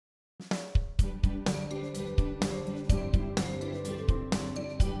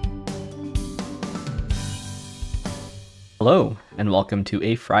Hello, and welcome to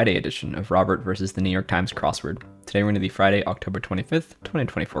a Friday edition of Robert versus the New York Times Crossword. Today we're going to do the Friday, October 25th,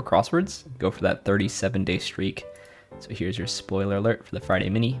 2024 crosswords. Go for that 37-day streak. So here's your spoiler alert for the Friday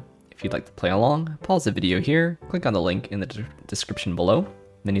mini. If you'd like to play along, pause the video here, click on the link in the description below.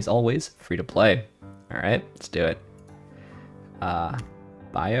 Mini's always free to play. Alright, let's do it.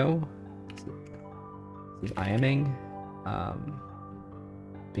 Bio. This is IMing.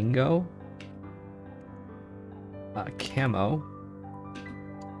 Bingo. Camo.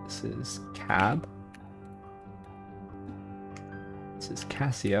 This is cab. This is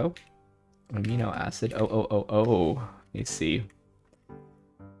Casio. Amino acid. Oh. You see.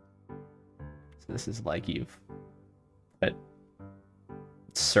 So this is like you've put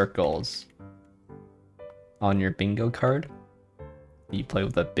circles on your bingo card. You play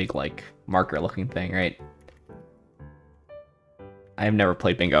with a big like marker looking thing, right? I have never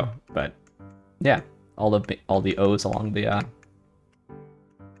played bingo, but yeah. All the O's along the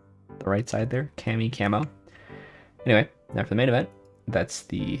right side there. Camo. Anyway, now for the main event. That's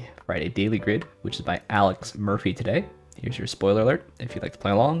the Friday Daily Grid, which is by Alex Murphy today. Here's your spoiler alert. If you'd like to play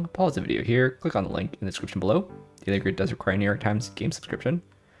along, pause the video here, click on the link in the description below. Daily Grid does require a New York Times game subscription.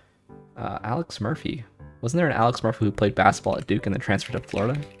 Alex Murphy. Wasn't there an Alex Murphy who played basketball at Duke and then transferred to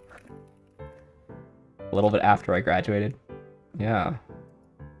Florida? A little bit after I graduated. Yeah.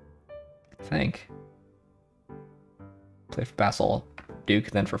 I think. Played for basketball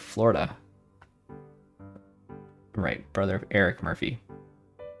Duke, then for Florida. Right, brother of Eric Murphy.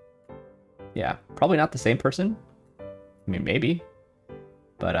 Yeah, probably not the same person. I mean, maybe.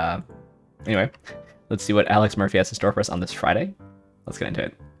 But, anyway, let's see what Alex Murphy has in store for us on this Friday. Let's get into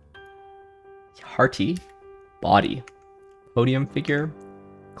it. Hearty, body. Podium figure,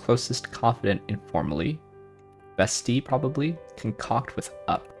 closest confident informally. Bestie, probably. Concoct with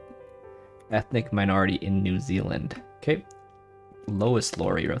up. Ethnic minority in New Zealand. Okay. Lois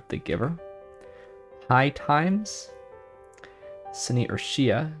Laurie wrote The Giver. High Times. Sunni or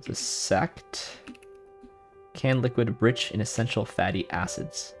Shia is a sect. Canned liquid rich in essential fatty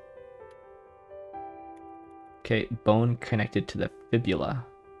acids. Okay, bone connected to the fibula,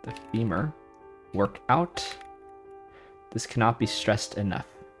 the femur. Work out. This cannot be stressed enough.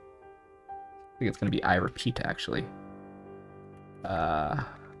 I think it's going to be I repeat, actually.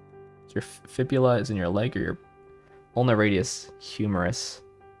 Your fibula is in your leg or your ulnar radius, humerus,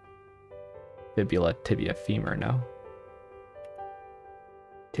 fibula, tibia, femur, no?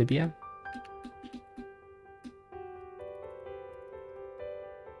 Tibia?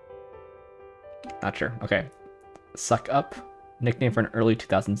 Not sure. Okay. Suck up. Nickname for an early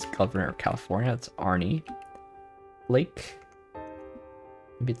 2000s governor of California. That's Arnie. Flake.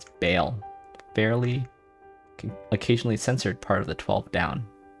 Maybe it's Bale. Fairly, occasionally censored part of the 12 down.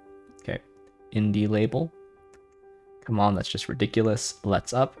 Okay. Indie label. Come on, that's just ridiculous.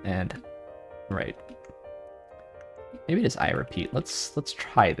 Let's up and right. Maybe it is I repeat. Let's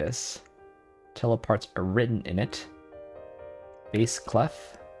try this. Teleparts are written in it. Bass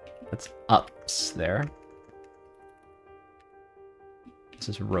clef. That's ups there. This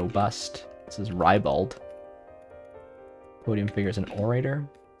is robust. This is ribald. Podium figure is an orator.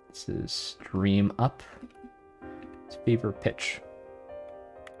 This is dream up. It's fever pitch.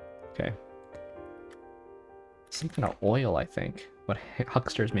 Okay. Some kind of oil, I think. What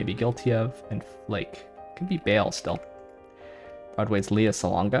hucksters may be guilty of, and flake. Could be Bale still. Broadway's Leah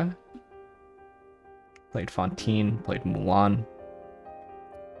Salonga. Played Fantine, played Mulan.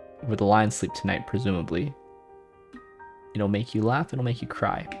 Where the lions sleep tonight, presumably. It'll make you laugh, it'll make you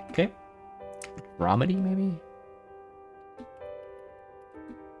cry. Okay. Dramedy, maybe?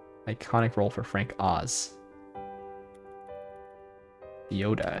 Iconic role for Frank Oz.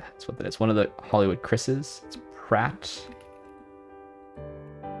 Yoda, that's what that is. One of the Hollywood Chris's. It's Pratt.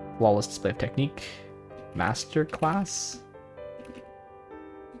 Flawless display of technique. Master class.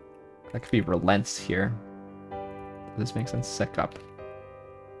 That could be relents here. Does this make sense? Sick up.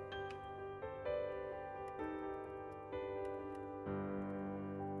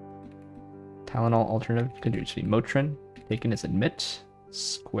 Tylenol alternative could be Motrin. Taken as admit.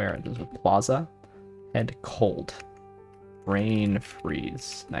 Square. There's a plaza. Head cold. Brain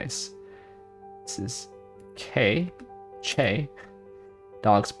freeze. Nice. This is K. Che.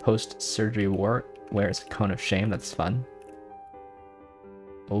 Dog's post-surgery wears a cone of shame. That's fun.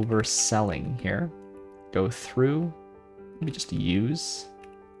 Overselling here. Go through. Maybe just use.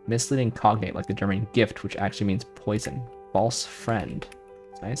 Misleading cognate, like the German gift, which actually means poison. False friend.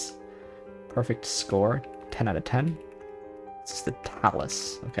 Nice. Perfect score. 10 out of 10. This is the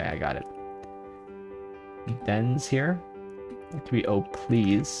Talus. Okay, I got it. Thens here. That could be oh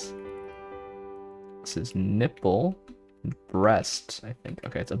please. This is nipple. breast, I think.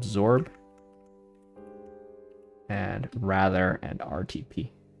 Okay, it's absorb and rather and RTP.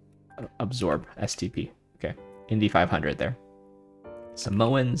 Absorb, STP. Okay, Indy 500 there.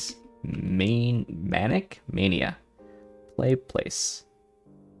 Samoans, Mania. Play place.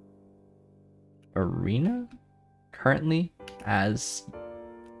 Arena? Currently as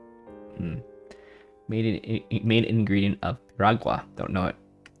main ingredient of piragua. Don't know it.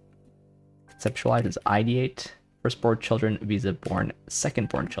 Conceptualized as ideate. Firstborn children, visa born,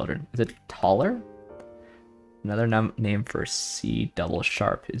 secondborn children. Is it taller? Another name for C double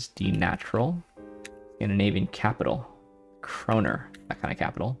sharp is denatural. Scandinavian capital. Kroner, that kind of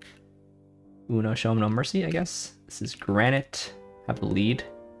capital. Uno show 'em no mercy, I guess. This is granite. Have the lead.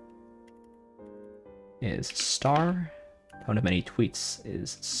 Is star. Tone of many tweets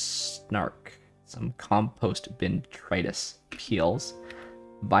is snark. Some compost bin tritus. Peels.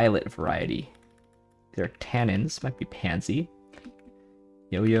 Violet variety. They're tannins, might be pansy.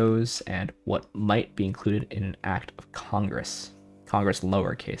 Yo-yos, and what might be included in an act of Congress. Congress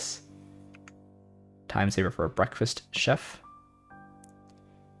lowercase. Time saver for a breakfast chef.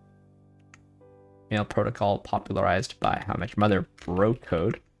 Mail protocol popularized by How I Met Your Mother bro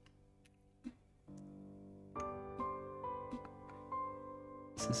code.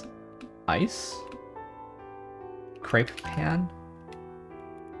 This is ice. Crepe pan.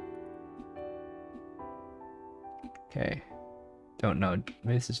 Okay. Don't know.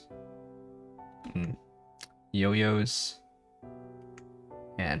 Maybe this is yo-yos.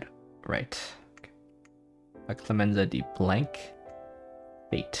 And right. Okay. A Clemenza de blank.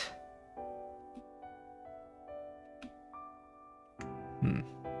 Fate.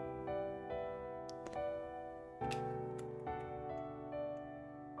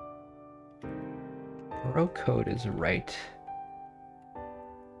 Bro code is right.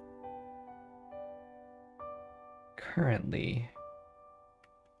 Currently.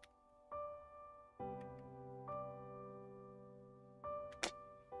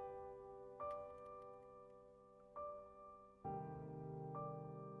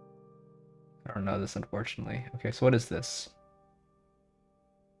 I don't know this, unfortunately. Okay, so what is this?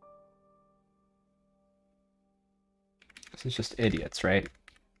 This is just idiots, right?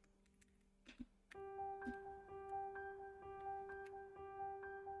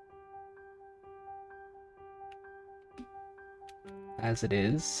 As it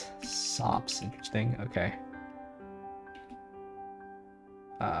is. Sops, interesting. Okay.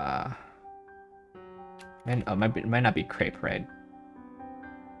 And oh, it might not be crepe, right?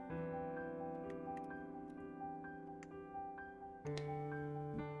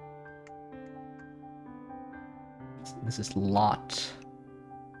 This is lot.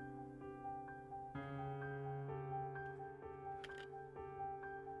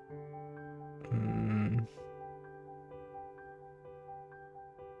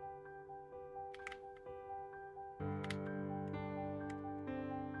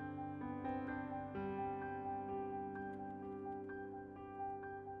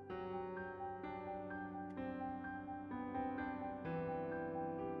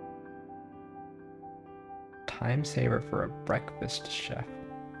 Time saver for a breakfast chef.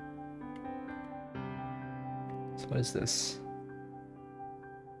 So what is this?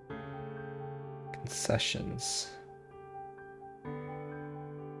 Concessions.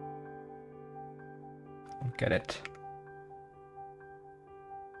 Don't get it.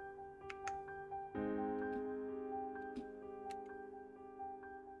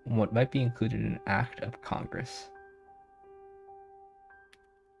 What might be included in an act of Congress?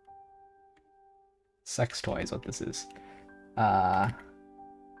 Sex toy is what this is.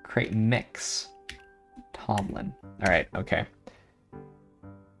 Create mix. Tomlin. Alright, okay.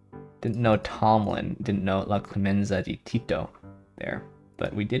 Didn't know Tomlin. Didn't know La Clemenza di Tito there.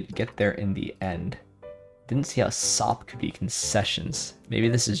 But we did get there in the end. Didn't see how sop could be concessions. Maybe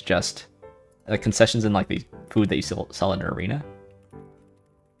this is just concessions in like the food that you sell in an arena.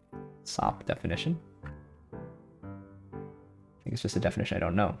 Sop definition. I think it's just a definition I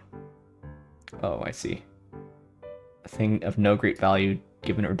don't know. Oh, I see. A thing of no great value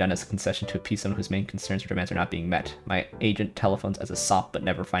given or done as a concession to appease someone whose main concerns or demands are not being met. My agent telephones as a sop but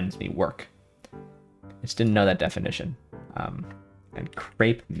never finds me work. I just didn't know that definition. And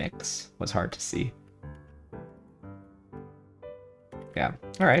crepe mix was hard to see. Yeah,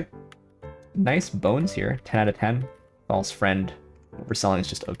 alright. Nice bones here. 10 out of 10. False friend. What we're selling is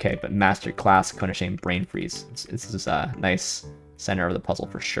just okay, but master class, Kona Shame, brain freeze. This is a nice center of the puzzle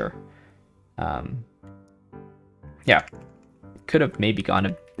for sure. Yeah, could have maybe gone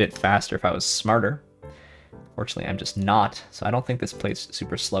a bit faster if I was smarter. Fortunately, I'm just not, so I don't think this plays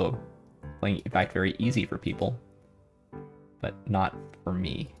super slow. Playing, in fact, very easy for people. but not for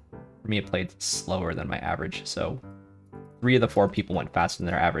me. For me, it played slower than my average, so 3 of the 4 people went faster than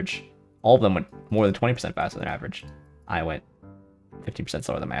their average. All of them went more than 20% faster than their average. I went 15%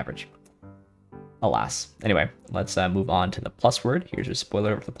 slower than my average. Alas. Anyway, let's move on to the PlusWord. Here's your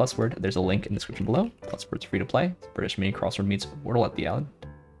spoiler for the PlusWord. There's a link in the description below. PlusWord's free to play. It's British mini crossword meets Wordle at the end.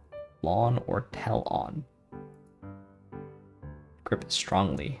 Lawn or tell on. Grip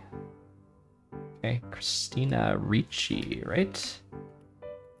strongly. Okay, Christina Ricci, right?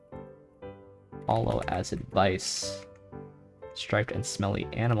 Follow as advice. Striped and smelly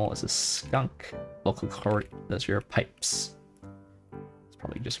animal is a skunk. Vocal cord, those are your pipes. It's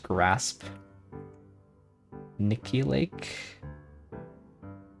probably just grasp. Nikki Lake.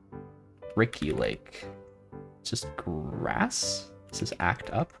 Ricky Lake. It's just grass. This is act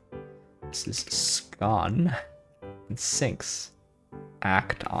up. This is scone. And sinks.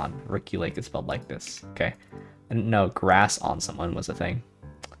 Act on. Ricky Lake is spelled like this. Okay. I didn't know grass on someone was a thing.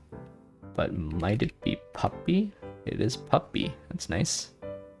 But might it be puppy? It is puppy. That's nice.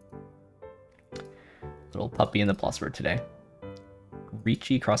 Little puppy in the PlusWord today.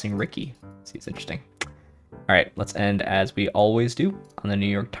 Ricci crossing Ricky. See, it's interesting. All right, let's end as we always do on the New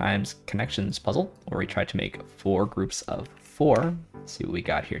York Times connections puzzle, where we try to make 4 groups of 4. Let's see what we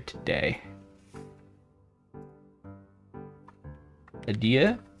got here today.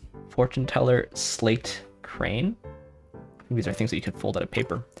 Adia, fortune teller, slate, crane. These are things that you can fold out of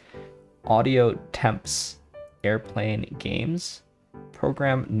paper. Audio, temps, airplane, games.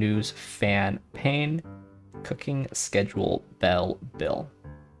 Program, news, fan, pane. Cooking, schedule, bell, bill.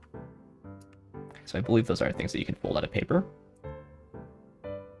 So I believe those are things that you can fold out of paper.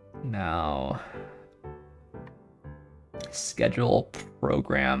 Now, schedule,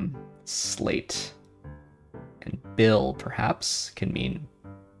 program, slate, and bill perhaps can mean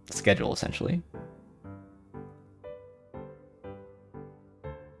schedule essentially.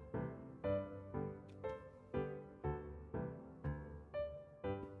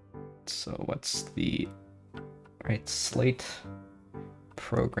 So what's the right slate?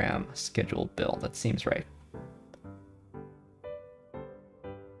 Program, schedule, bill. That seems right.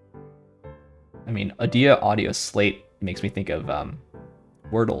 I mean, Adia, audio, slate makes me think of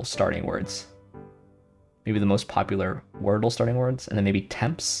Wordle starting words. Maybe the most popular Wordle starting words, and then maybe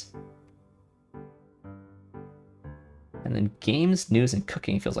temps. And then games, news, and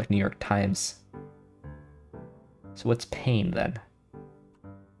cooking feels like New York Times. So what's pane then?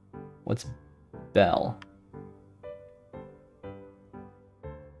 What's bell?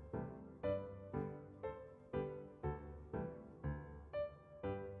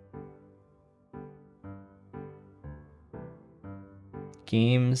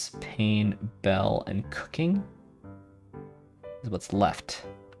 Games, pane, bell, and cooking is what's left.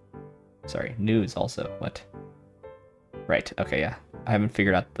 Sorry, news also. What? Right, okay, yeah. I haven't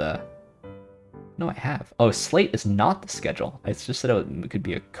figured out the... No, I have. Oh, slate is not the schedule. It's just that it could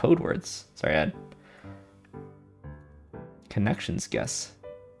be a code words. Sorry, I had... Connections guess.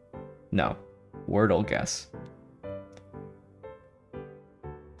 No. Wordle guess.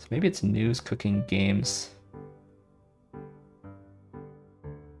 So maybe it's news, cooking, games...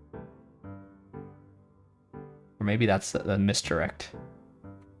 Or maybe that's the misdirect.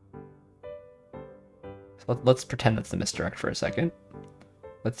 So let's pretend that's the misdirect for a second.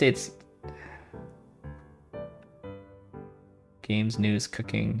 Let's say it's games, news,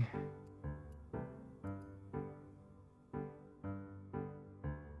 cooking.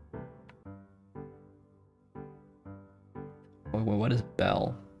 What is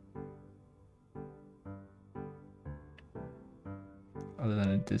bell? Other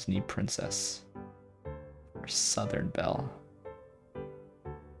than a Disney princess. Or Southern Belle. I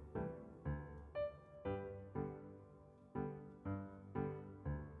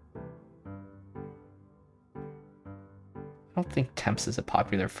don't think temps is a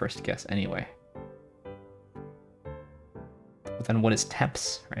popular first guess anyway. But then what is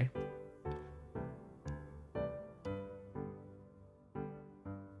temps, right?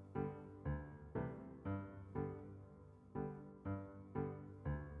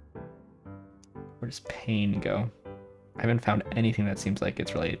 Where does pain go? I haven't found anything that seems like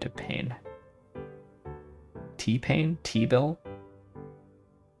it's related to pain. T-pain? T-bill?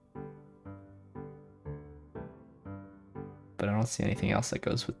 But I don't see anything else that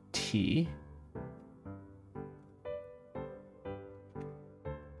goes with T.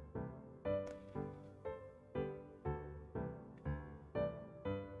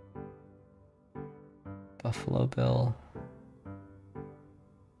 Buffalo Bill.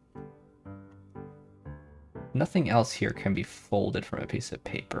 Nothing else here can be folded from a piece of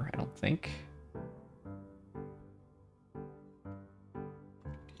paper, I don't think.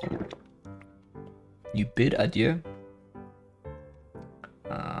 You bid adieu.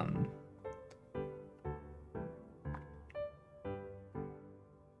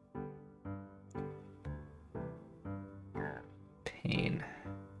 Pain.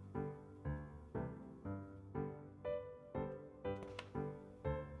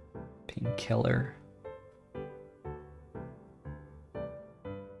 Painkiller.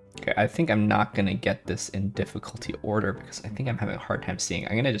 Okay, I think I'm not gonna get this in difficulty order because I think I'm having a hard time seeing.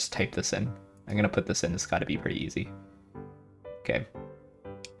 I'm gonna just type this in. I'm gonna put this in. It's gotta be pretty easy. Okay.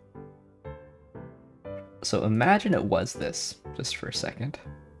 So imagine it was this, just for a second.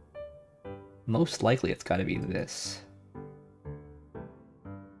 Most likely it's gotta be this.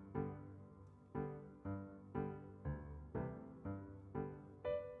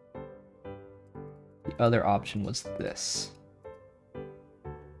 The other option was this.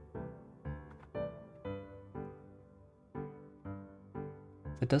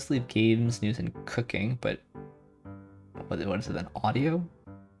 It does leave games, news, and cooking, but what is it then? Audio?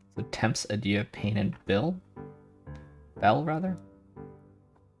 So Temps, Adieu, Pain, and Bill? Bell, rather?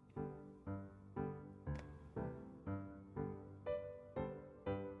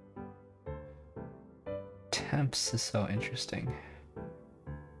 Temps is so interesting.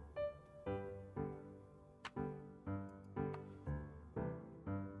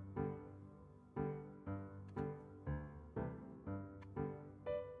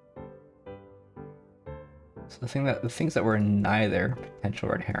 So the things that were neither potential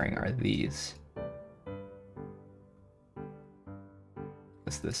red herring are these.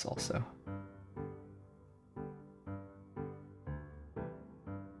 What's this also?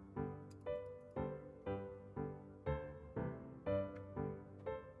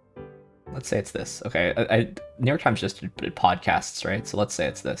 Let's say it's this. Okay, New York Times just did podcasts, right? So let's say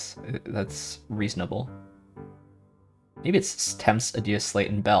it's this. That's reasonable. Maybe it's Temps, Adieu,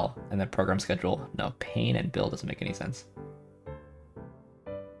 Slate, and Bell, and then program schedule. No, Pain and Bill doesn't make any sense.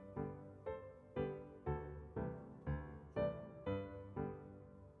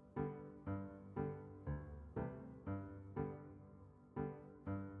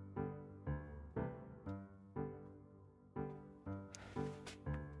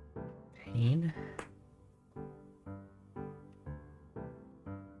 Pain?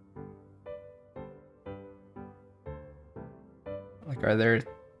 Like, are there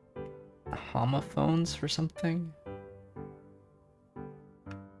homophones for something?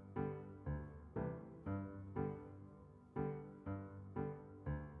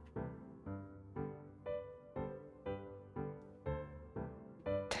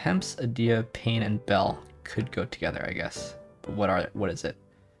 Temps, Adieu, Pain, and Bell could go together, I guess. But what is it?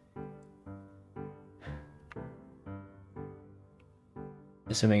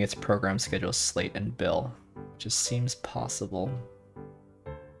 Assuming it's program schedule, Slate, and Bill, which just seems possible.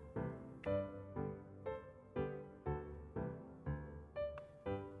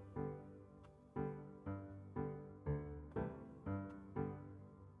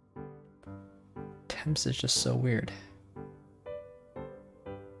 Temps is just so weird.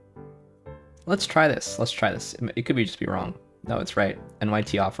 Let's try this. Let's try this. It could just be wrong. No, it's right.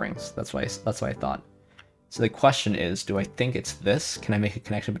 NYT offerings. That's why I thought. So the question is, do I think it's this? Can I make a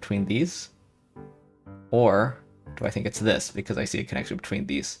connection between these? Or do I think it's this because I see a connection between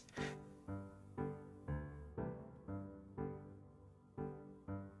these?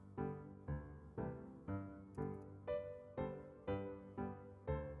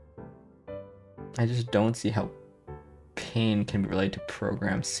 I just don't see how Pain can be related to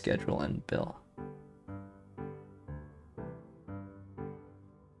program, schedule, and bill.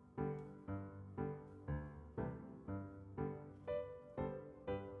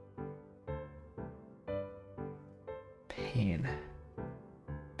 Pain.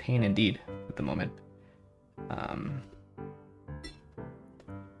 Pain indeed at the moment.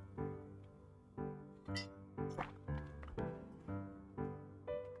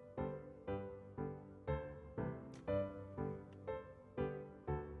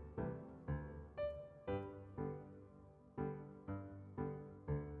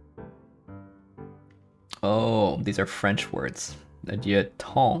 Oh, these are French words. Adieu,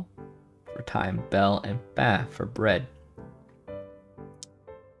 temps for time, bell, and pain for bread.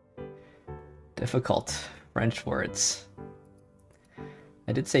 Difficult French words.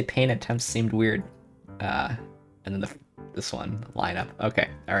 I did say pain attempts seemed weird. And then this one, lineup. Okay,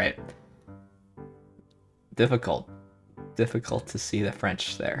 alright. Difficult. Difficult to see the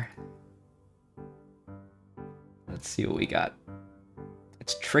French there. Let's see what we got.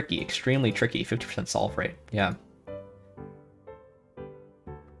 It's tricky, extremely tricky. 50% solve rate, yeah.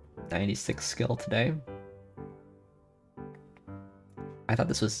 96 skill today. I thought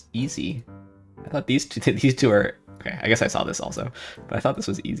this was easy. thought these two are okay. I guess I saw this also, but I thought this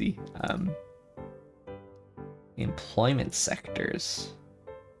was easy. Employment sectors.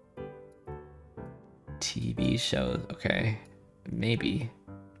 TV shows. Okay, maybe.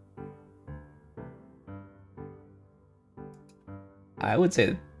 I would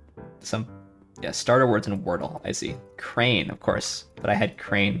say some, yeah, starter words in Wordle. I see. Crane, of course, but I had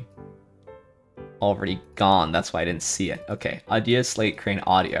crane already gone. That's why I didn't see it. Okay, Audio Slate Crane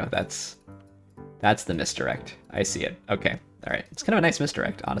Audio. That's the misdirect. I see it. Okay, all right. It's kind of a nice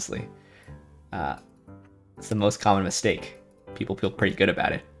misdirect, honestly. It's the most common mistake. People feel pretty good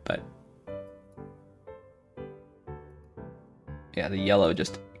about it, but yeah, the yellow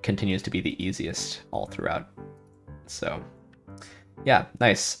just continues to be the easiest all throughout. So yeah,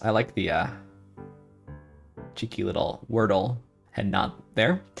 nice. I like the cheeky little Wordle head nod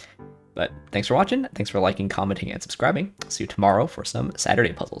there. But thanks for watching. Thanks for liking, commenting, and subscribing. See you tomorrow for some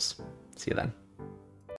Saturday puzzles. See you then.